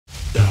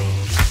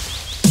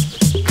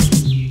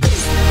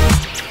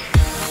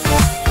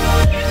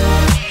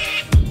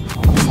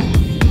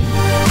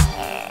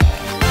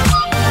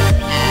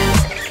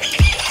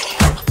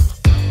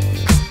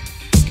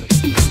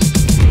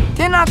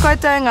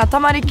tātou ngā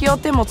tamariki o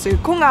te motu,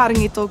 ko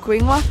Ngarangi tōku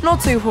ingoa, no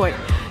tūhoi.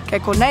 Kei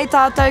ko nei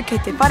tātou ki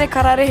te whare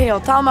kararehe o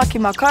tāmaki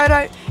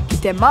makaurau, ki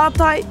te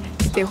mātai,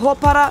 ki te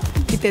hōpara,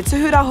 ki te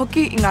tuhura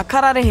hoki i ngā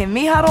kararehe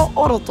miharo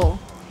o roto.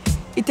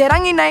 I te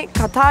rangi nei,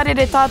 ka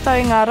tārere tātou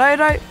i ngā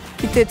raurau,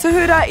 ki te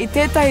tuhura i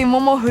tētahi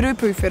momo huru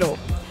pūwhero.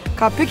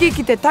 Ka piki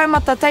ki te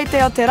taumata teite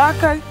o te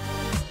rākau.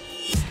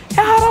 He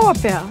harawa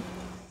pēr.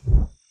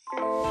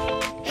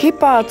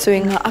 Hipa atu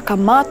i ngā aka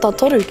māta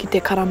toru ki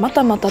te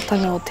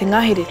karamata-matatanga o te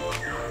ngahere.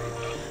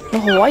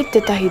 Noho ai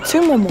tētahi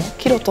tūmomo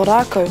ki roto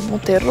rākau mo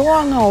te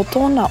roanga o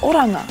tōna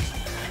oranga.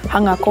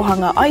 Hanga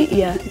kohanga ai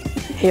ia,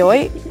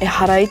 heoi e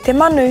hara i te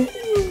manu,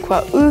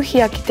 kua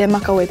ūhia ki te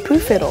makawe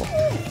pūwhero.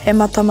 He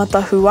matamata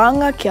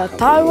huanga kia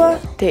tāua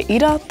te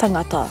ira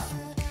tangata.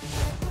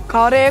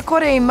 Kaore e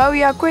kore i mau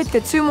i a koe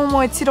te tūmomo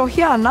e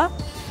tirohia ana,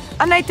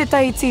 anei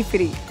tētahi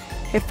tīwhiri.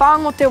 He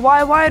whāngo te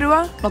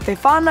waiwairua no te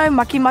whānau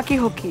maki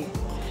hoki.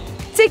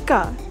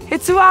 Tika, he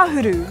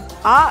Tuahuru.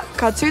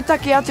 Ka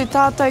tūtaki atu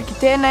tātou ki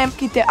tēnei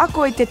ki te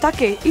ako i te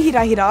take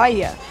ihirahira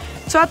aia.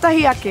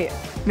 Tuatahi ake,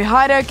 me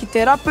haerau ki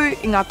te rapu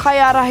i ngā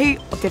kaiarahi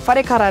o te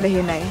whare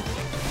kararehe nei.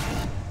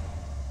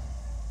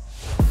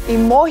 I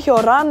mōhio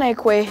rānei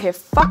koe he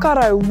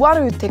whakarau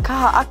waru te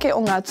kaha ake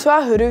o ngā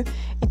Tuahuru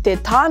i te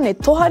tāne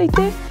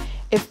toharite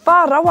e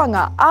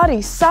whārawanga Ari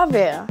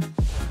Savea.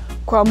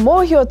 Kua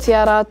mōhio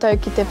tia rātou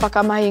ki te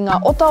whakamahi ngā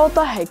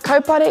ota hei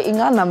kaupare i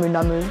ngā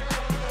namunamu.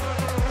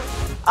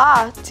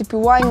 Tipi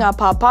wai ngā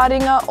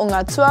pāpāringa o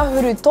ngā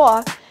Tuahuru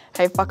toa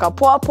hei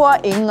whakapoapoa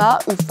i ngā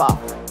uwha.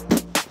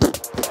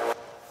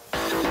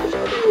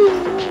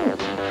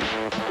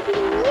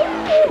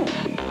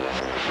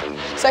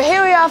 So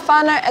here we are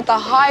whānau at the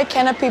High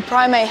Canopy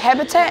Primate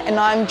Habitat, and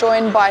I'm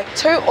joined by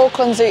two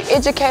Auckland Zoo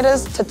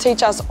educators to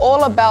teach us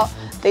all about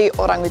the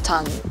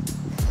orangutan.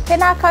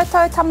 Tēnā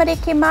koutou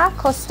tamariki mā,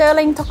 ko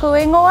Sterling tōku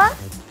ingoa.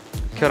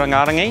 Kia ora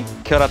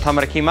Ngarangi, kia ora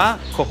tamariki mā,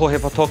 ko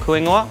Hōhepa tōku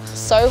ingoa.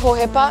 So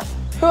Hōhepa,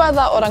 who are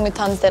the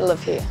orangutans that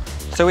live here?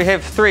 So we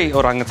have 3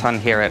 orangutan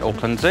here at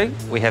Auckland Zoo.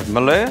 We have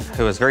Malur,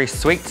 who is very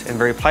sweet and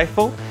very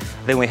playful.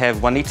 Then we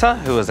have Juanita,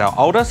 who is our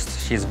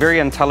oldest. She's very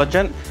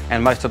intelligent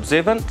and most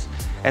observant.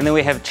 And then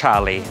we have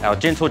Charlie, our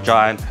gentle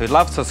giant, who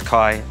loves his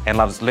kai and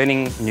loves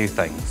learning new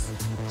things.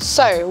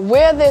 So,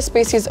 where are their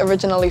species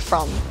originally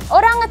from?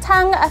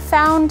 Orangutan are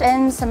found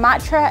in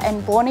Sumatra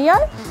and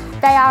Borneo.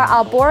 They are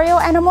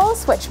arboreal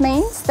animals, which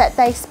means that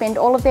they spend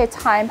all of their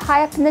time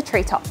high up in the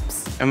treetops.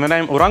 And the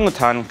name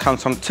orangutan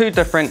comes from 2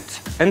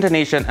 different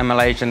Indonesian and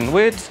Malaysian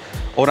words,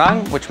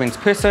 orang, which means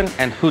person,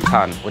 and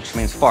hutan, which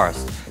means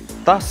forest.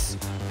 Thus,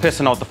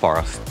 person of the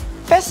forest.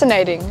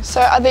 Fascinating.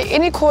 So are there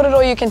any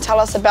kōrero you can tell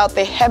us about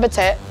their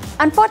habitat?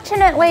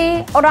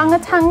 Unfortunately,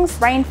 orangutans'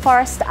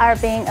 rainforests are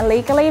being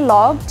illegally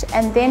logged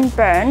and then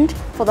burned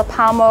for the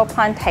palm oil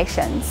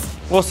plantations.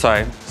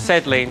 Also,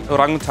 sadly,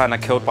 orangutan are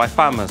killed by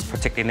farmers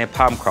protecting their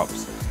palm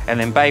crops, and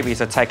then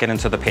babies are taken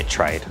into the pet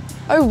trade.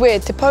 Oh where,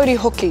 te pauri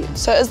hoki.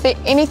 So is there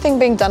anything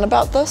being done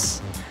about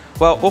this?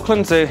 Well,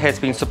 Auckland Zoo has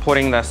been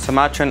supporting the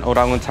Sumatran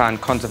Orangutan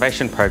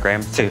Conservation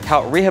Program to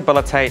help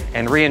rehabilitate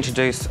and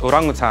reintroduce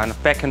orangutan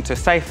back into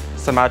safe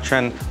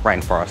Sumatran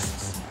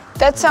rainforests.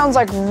 That sounds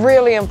like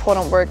really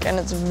important work, and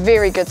it's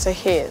very good to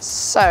hear.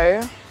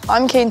 So,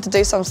 I'm keen to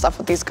do some stuff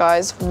with these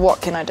guys. What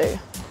can I do?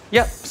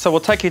 Yep, so we'll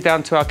take you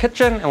down to our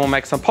kitchen and we'll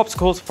make some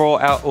popsicles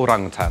for our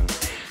orangutan.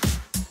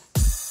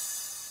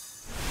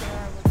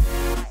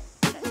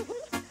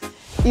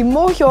 I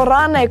mōhio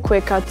rānei koe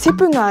ka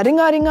tipu ngā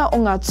ringaringa o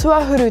ngā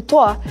Tuahuru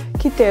toa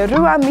ki te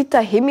rua mita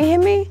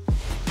hemihemi.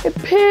 E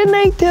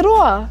pēnei te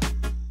roa.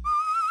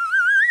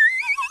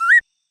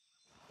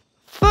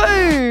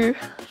 Whū!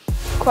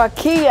 Kua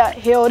kia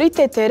he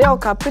orite te reo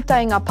ka puta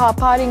i ngā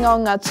pāpāringa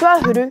o ngā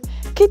Tuahuru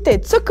ki te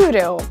tuku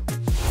reo.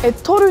 E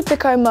toru te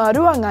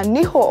kaumārua ngā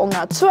niho o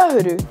ngā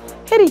Tuahuru,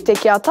 he rite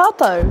ki a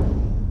tātou.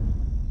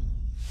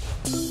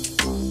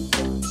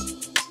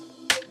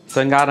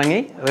 So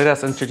Ngarangi, let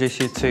us introduce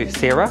you to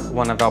Sarah,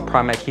 one of our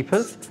primate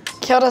keepers.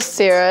 Kia ora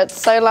Sarah, it's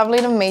so lovely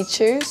to meet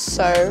you.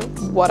 So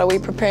what are we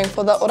preparing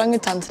for the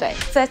orangutan today?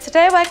 So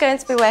today we're going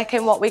to be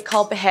working what we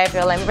call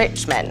behavioural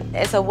enrichment.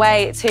 It's a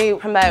way to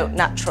promote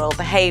natural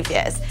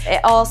behaviours.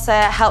 It also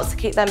helps to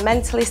keep them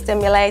mentally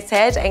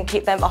stimulated and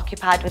keep them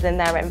occupied within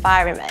their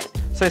environment.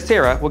 So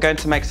Sarah, we're going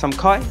to make some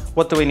kai.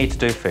 What do we need to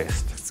do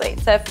first? Sweet.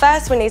 So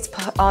first we need to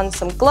put on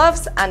some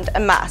gloves and a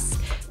mask.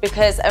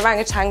 Because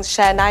orangutans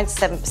share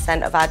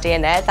 97% of our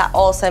DNA, that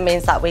also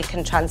means that we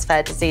can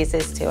transfer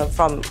diseases to and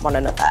from one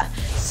another.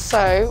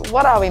 So,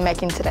 what are we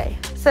making today?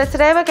 So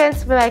today we're going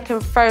to be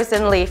making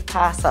frozen leaf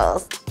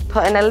parcels,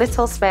 putting a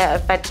little smear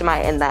of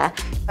Vegemite in there,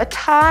 a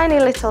tiny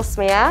little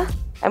smear,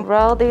 and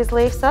roll these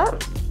leaves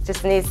up.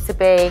 Just needs to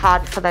be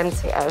hard for them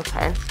to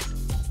open.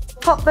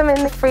 Pop them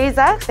in the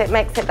freezer, so it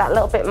makes it that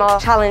little bit more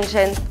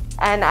challenging.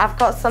 And I've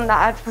got some that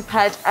I've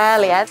prepared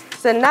earlier.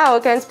 So now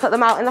we're going to put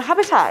them out in the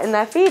habitat, in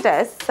their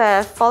feeders.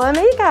 So follow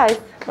me, guys.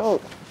 Cool.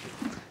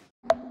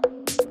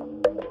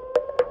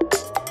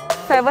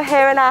 So we're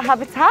here in our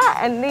habitat,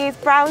 and these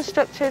brown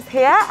structures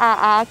here are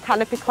our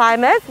canopy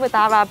climbers with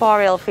our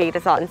arboreal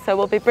feeders on. So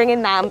we'll be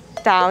bringing them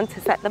down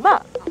to set them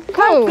up.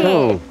 Cool.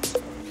 Here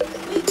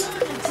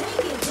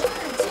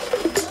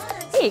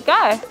you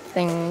go.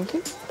 Thank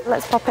you.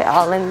 Let's pop it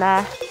all in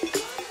there.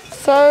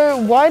 So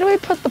why do we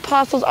put the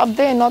parcels up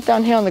there and not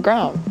down here on the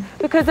ground?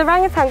 Because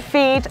orangutans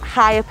feed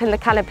high up in the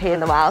canopy in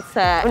the wild,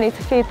 so we need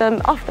to feed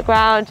them off the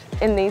ground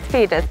in these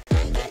feeders.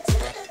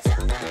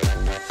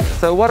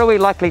 So what are we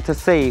likely to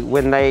see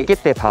when they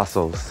get their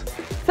parcels?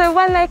 So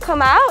when they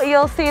come out,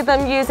 you'll see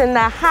them using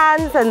their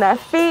hands and their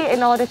feet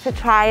in order to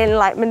try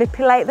and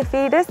manipulate the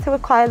feeders to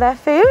acquire their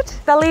food.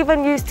 They'll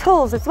even use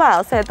tools as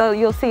well, so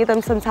you'll see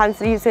them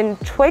sometimes using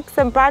twigs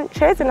and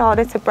branches in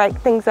order to break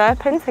things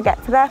open to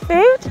get to their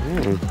food.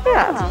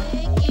 Yeah.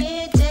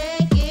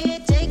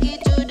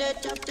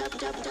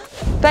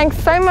 Thanks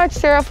so much,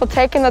 Sarah, for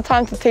taking the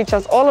time to teach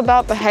us all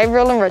about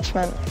behavioural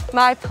enrichment.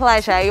 My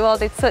pleasure. You all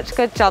did such a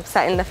good job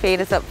setting the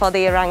feeders up for the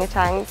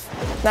orangutans.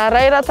 Nā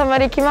reira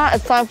tamarikima,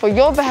 it's time for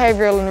your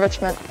behavioural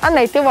enrichment.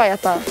 Anei te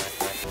waiata.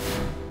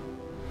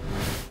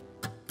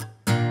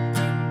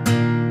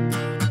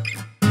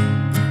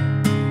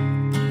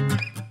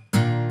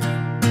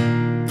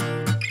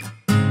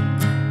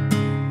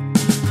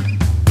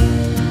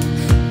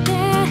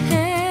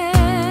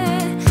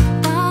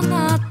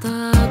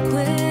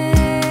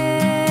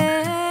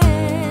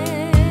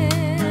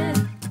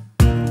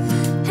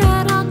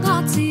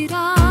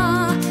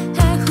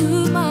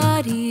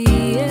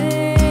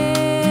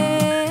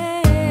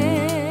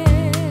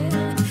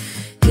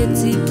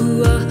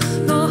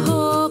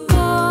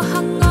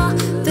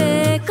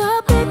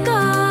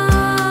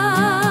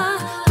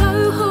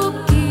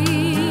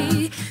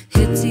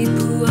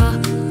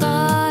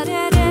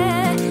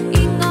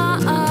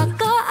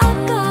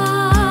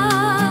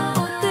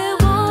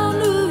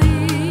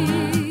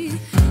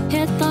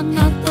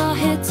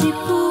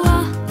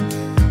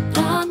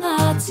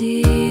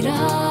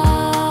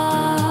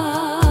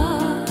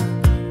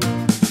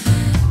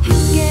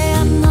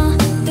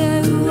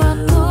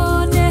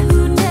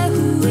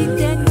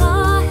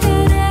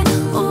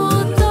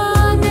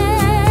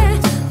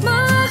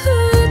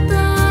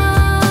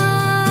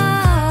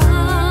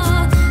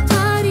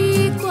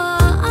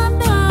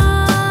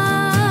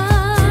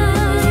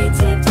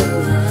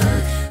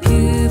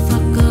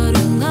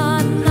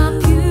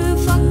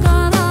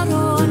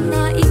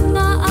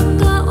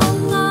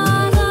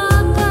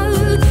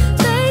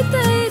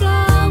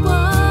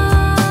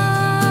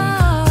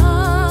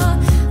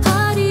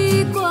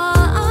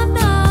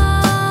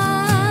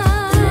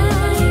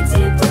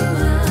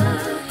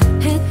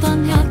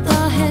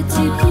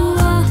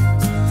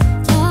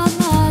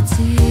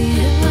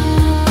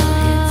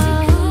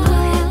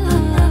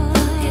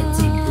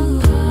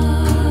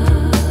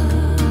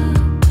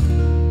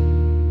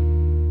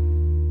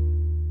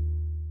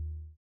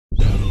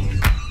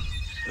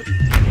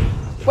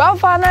 Well,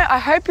 whānau, I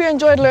hope you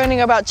enjoyed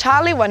learning about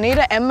Charlie,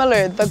 Juanita and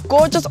Malou, the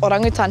gorgeous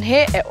orangutan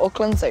here at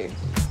Auckland Zoo.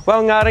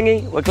 Well,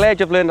 Ngarangi, we're glad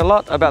you've learned a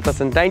lot about this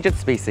endangered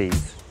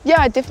species. Yeah,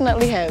 I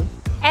definitely have.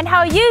 And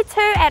how you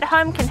too at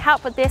home can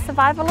help with their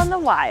survival in the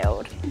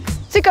wild.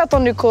 Tika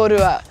tonu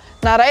kōrua.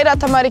 Nā reira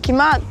tamariki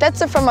mā,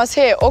 that's it from us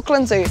here at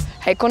Auckland Zoo.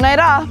 Hei konei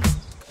rā!